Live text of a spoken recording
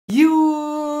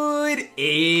What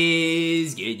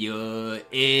is good, yo?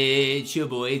 It's your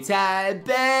boy Ty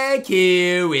back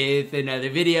here with another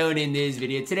video, and in this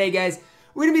video today, guys,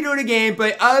 we're gonna be doing a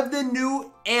gameplay of the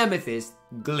new Amethyst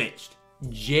glitched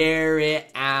Jarrett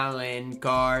Allen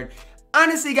card.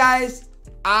 Honestly, guys,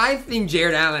 I think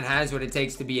Jarrett Allen has what it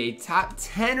takes to be a top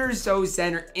 10 or so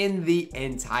center in the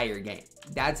entire game.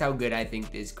 That's how good I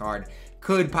think this card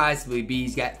could possibly be.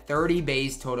 He's got 30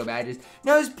 base total badges.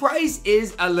 Now, his price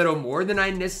is a little more than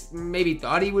I maybe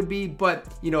thought he would be, but,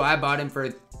 you know, I bought him for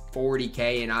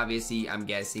 40K, and obviously, I'm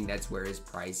guessing that's where his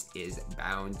price is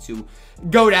bound to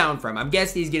go down from. I'm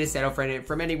guessing he's going to settle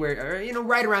from anywhere, or, you know,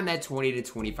 right around that 20 to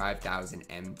 25,000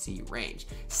 MT range.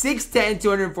 6'10",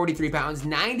 243 pounds,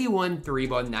 91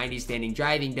 3-ball, 90 standing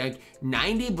driving dunk,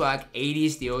 90 block, 80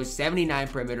 steals, 79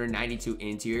 perimeter, 92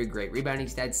 interior. Great rebounding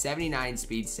stats, 79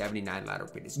 speed, 79 lateral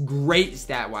quickness. Great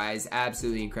stat-wise,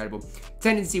 absolutely incredible.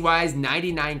 Tendency-wise,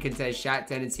 99 contest shot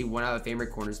tendency, 1 Hall of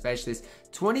Famer corner specialist,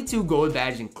 22 gold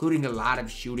badges, including a lot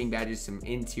of shooting badges, some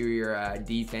interior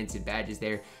defensive badges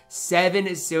there.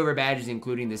 7 silver badges,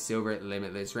 including the silver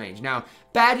limitless range. Now,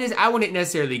 badges, I wouldn't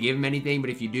necessarily give him anything, but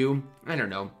if you do, I don't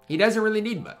know. He doesn't really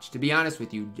need much, to be honest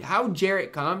with you. How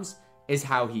Jarrett comes is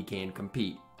how he can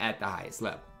compete at the highest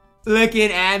level.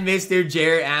 Looking at Mr.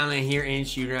 Jarrett Allen here in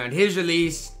shoot-around. His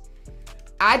release,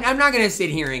 I'm not going to sit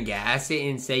here and gas it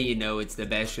and say, you know, it's the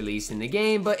best release in the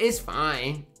game, but it's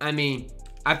fine. I mean,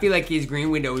 I feel like his green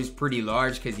window is pretty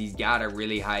large because he's got a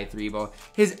really high 3-ball.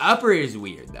 His upper is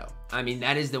weird, though. I mean,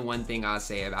 that is the one thing I'll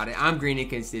say about it. I'm greening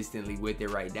consistently with it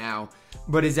right now,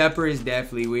 but his upper is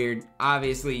definitely weird.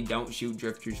 Obviously, don't shoot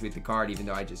drifters with the card, even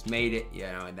though I just made it. You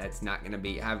know, and that's not going to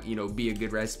be a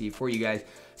good recipe for you guys.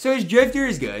 So his drifter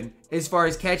is good. As far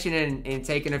as catching and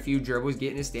taking a few dribbles,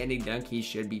 getting a standing dunk, he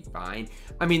should be fine.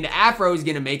 I mean, the afro is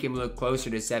going to make him look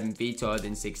closer to 7 feet taller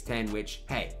than 6'10", which,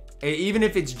 hey, even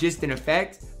if it's just an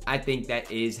effect, I think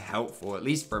that is helpful, at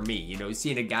least for me. You know,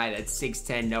 seeing a guy that's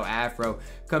 6'10", no afro,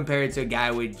 compared to a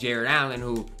guy with Jarrett Allen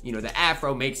who, you know, the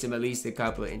afro makes him at least a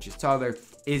couple of inches taller,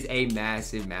 is a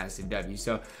massive, massive W.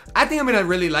 So I think I'm going to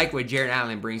really like what Jarrett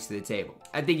Allen brings to the table.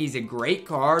 I think he's a great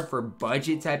card for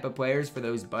budget type of players, for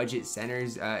those budget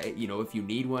centers, you know, if you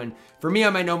need one. For me,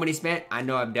 on my no money spent, I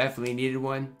know I've definitely needed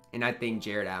one, and I think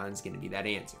Jarrett Allen's going to be that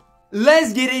answer.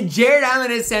 Let's get it. Jarrett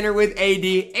Allen at center with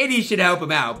AD. AD should help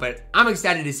him out, but I'm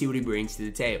excited to see what he brings to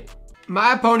the table.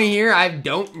 My opponent here, I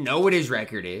don't know what his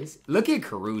record is. Look at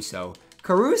Caruso.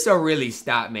 Caruso really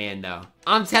stopped, man, though.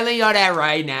 I'm telling y'all that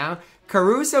right now.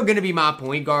 Caruso gonna be my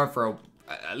point guard for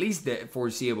at least the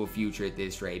foreseeable future at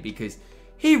this rate, because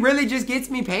he really just gets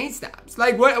me paint stops.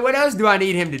 Like, what else do I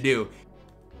need him to do?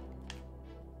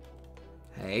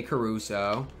 Hey,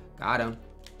 Caruso. Got him.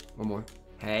 One more.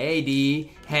 Hey,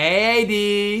 AD. Hey,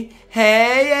 AD.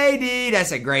 Hey, AD.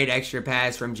 That's a great extra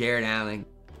pass from Jarrett Allen.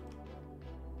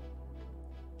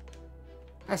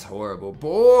 That's horrible.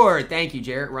 Board. Thank you,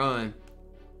 Jarrett. Run.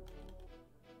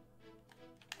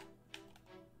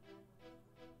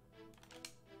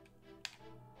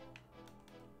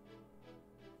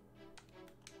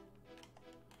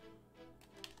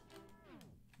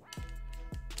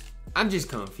 I'm just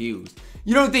confused.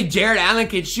 You don't think Jarrett Allen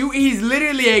can shoot? He's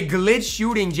literally a glitch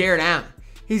shooting Jarrett Allen.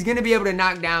 He's going to be able to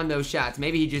knock down those shots.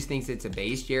 Maybe he just thinks it's a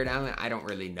base Jarrett Allen. I don't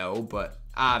really know, but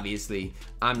obviously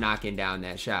I'm knocking down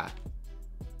that shot.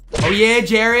 Oh yeah,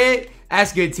 Jarrett.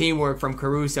 That's good teamwork from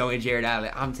Caruso and Jarrett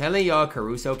Allen. I'm telling y'all,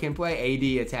 Caruso can play.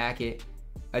 AD, attack it.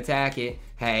 Attack it.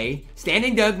 Hey,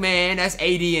 standing dunk, man. That's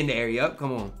AD in there. Yup,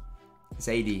 come on. It's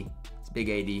AD. It's big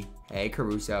AD. Hey,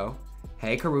 Caruso.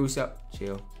 Hey, Caruso.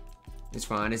 Chill. It's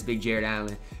fine. It's big Jarrett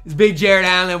Allen. It's big Jarrett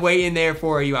Allen waiting there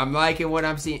for you. I'm liking what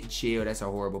I'm seeing. Chill. That's a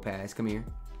horrible pass. Come here.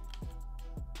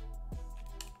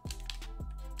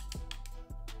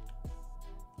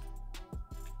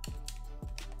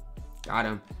 Got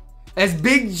him. That's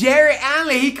big Jarrett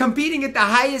Allen. He competing at the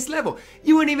highest level.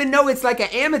 You wouldn't even know it's like an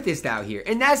amethyst out here.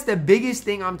 And that's the biggest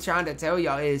thing I'm trying to tell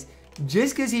y'all is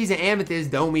just because he's an amethyst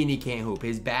don't mean he can't hoop.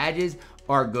 His badges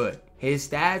are good. His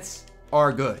stats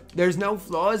are good. There's no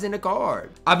flaws in the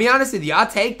card. I'll be honest with you,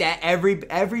 I'll take that every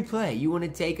play. You want to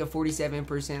take a 47%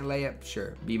 layup?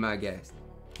 Sure, be my guest.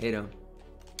 Hit him.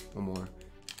 One more.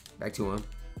 Back to him.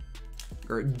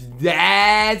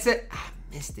 That's it. I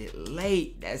missed it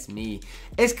late. That's me.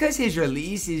 It's because his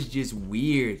release is just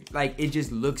weird. Like, it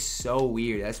just looks so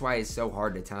weird. That's why it's so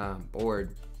hard to time.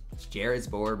 Board. It's Jarrett's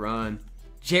board. Run.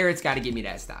 Jarrett's got to give me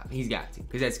that stop. He's got to,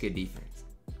 because that's good defense.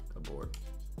 Go board.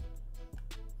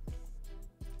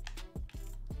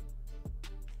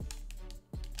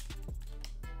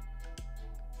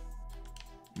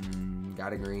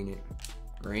 Gotta green it.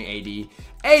 Green AD.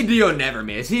 AD will never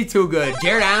miss. He's too good.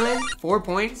 Jarrett Allen, 4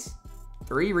 points,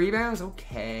 3 rebounds.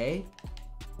 Okay.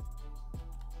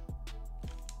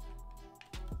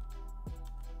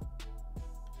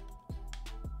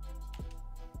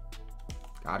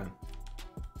 Got him.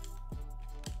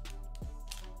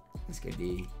 That's good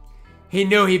D. He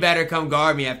knew he better come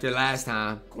guard me after last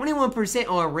time. 21%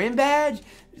 on rim badge?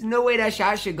 There's no way that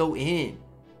shot should go in.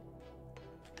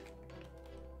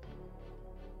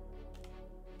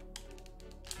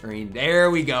 Green,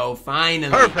 there we go,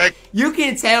 finally. Perfect. You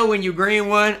can tell when you green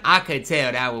one. I could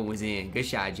tell that one was in. Good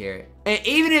shot, Jarrett. And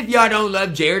even if y'all don't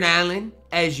love Jarrett Allen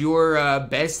as your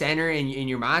best center in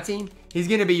your MyTEAM, he's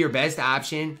going to be your best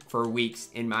option for weeks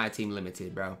in MyTEAM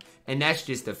Limited, bro. And that's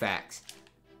just the facts.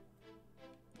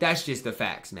 That's just the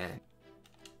facts, man.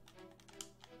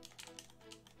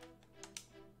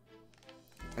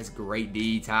 That's great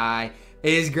D, Ty.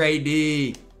 It is great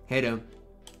D. Hit him.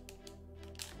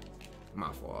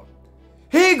 My fault.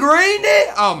 He greened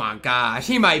it? Oh my gosh.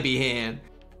 He might be him.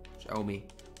 Show me.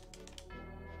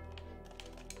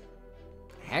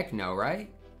 Heck no,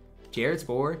 right? Jarrett's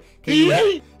bored.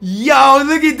 Yo,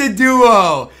 look at the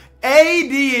duo.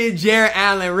 AD and Jarrett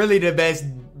Allen, really the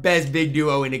best big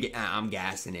duo in the game. I'm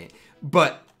gassing it.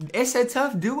 But it's a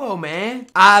tough duo, man.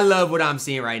 I love what I'm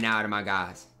seeing right now out of my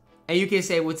guys. And you can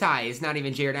say, well, Ty, it's not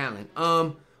even Jarrett Allen.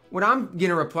 What I'm going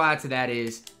to reply to that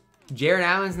is, Jarrett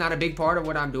Allen's not a big part of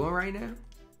what I'm doing right now?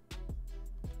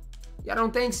 Y'all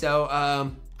don't think so?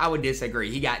 I would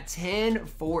disagree. He got 10,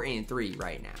 4, and 3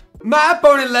 right now. My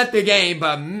opponent left the game,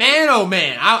 but man, oh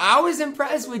man, I was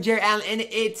impressed with Jarrett Allen. And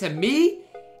it, to me,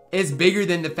 is bigger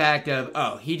than the fact of,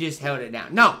 oh, he just held it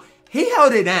down. No, he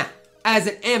held it down as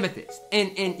an amethyst.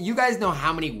 And you guys know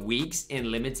how many weeks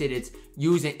in Limited it's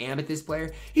using amethyst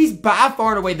player. He's by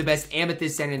far and away the best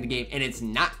amethyst center in the game, and it's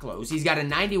not close. He's got a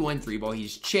 91 3 ball.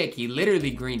 He's chick. He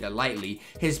literally greened it lightly.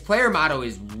 His player model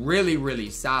is really, really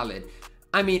solid.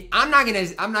 I mean, I'm not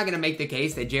gonna make the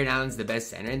case that Jarrett Allen's the best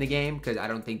center in the game because I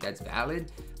don't think that's valid.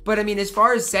 But I mean, as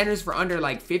far as centers for under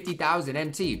like 50,000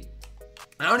 MT,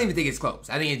 I don't even think it's close.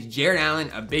 I think it's Jarrett Allen,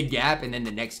 a big gap, and then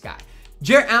the next guy.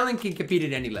 Jarrett Allen can compete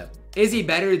at any level. Is he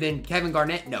better than Kevin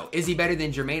Garnett? No. Is he better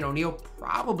than Jermaine O'Neal?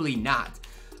 Probably not.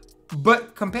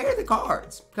 But compare the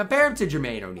cards. Compare him to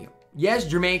Jermaine O'Neal. Yes,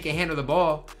 Jermaine can handle the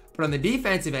ball, but on the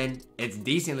defensive end, it's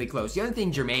decently close. The only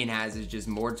thing Jermaine has is just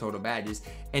more total badges,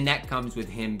 and that comes with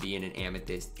him being an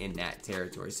amethyst in that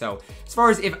territory. So as far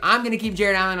as if I'm going to keep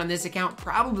Jarrett Allen on this account,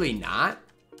 probably not,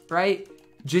 right?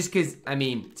 Just because, I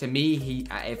mean, to me,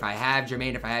 if I have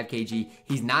Jermaine, if I have KG,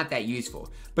 he's not that useful.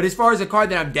 But as far as a card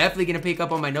that I'm definitely going to pick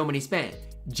up on my no money spend,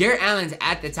 Jarrett Allen's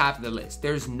at the top of the list.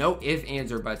 There's no ifs,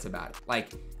 ands, or buts about it.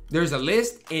 Like, there's a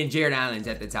list, and Jarrett Allen's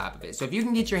at the top of it. So if you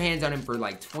can get your hands on him for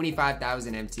like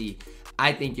 25,000 MT,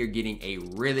 I think you're getting a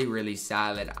really, really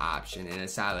solid option and a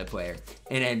solid player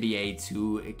in NBA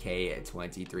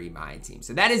 2K23 MyTEAM.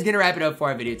 So that is going to wrap it up for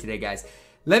our video today, guys.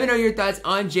 Let me know your thoughts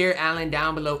on Jarrett Allen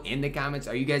down below in the comments.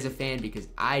 Are you guys a fan? Because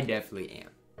I definitely am.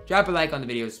 Drop a like on the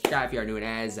video. Subscribe if you are new. And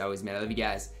as always, man, I love you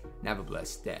guys. And have a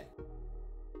blessed day.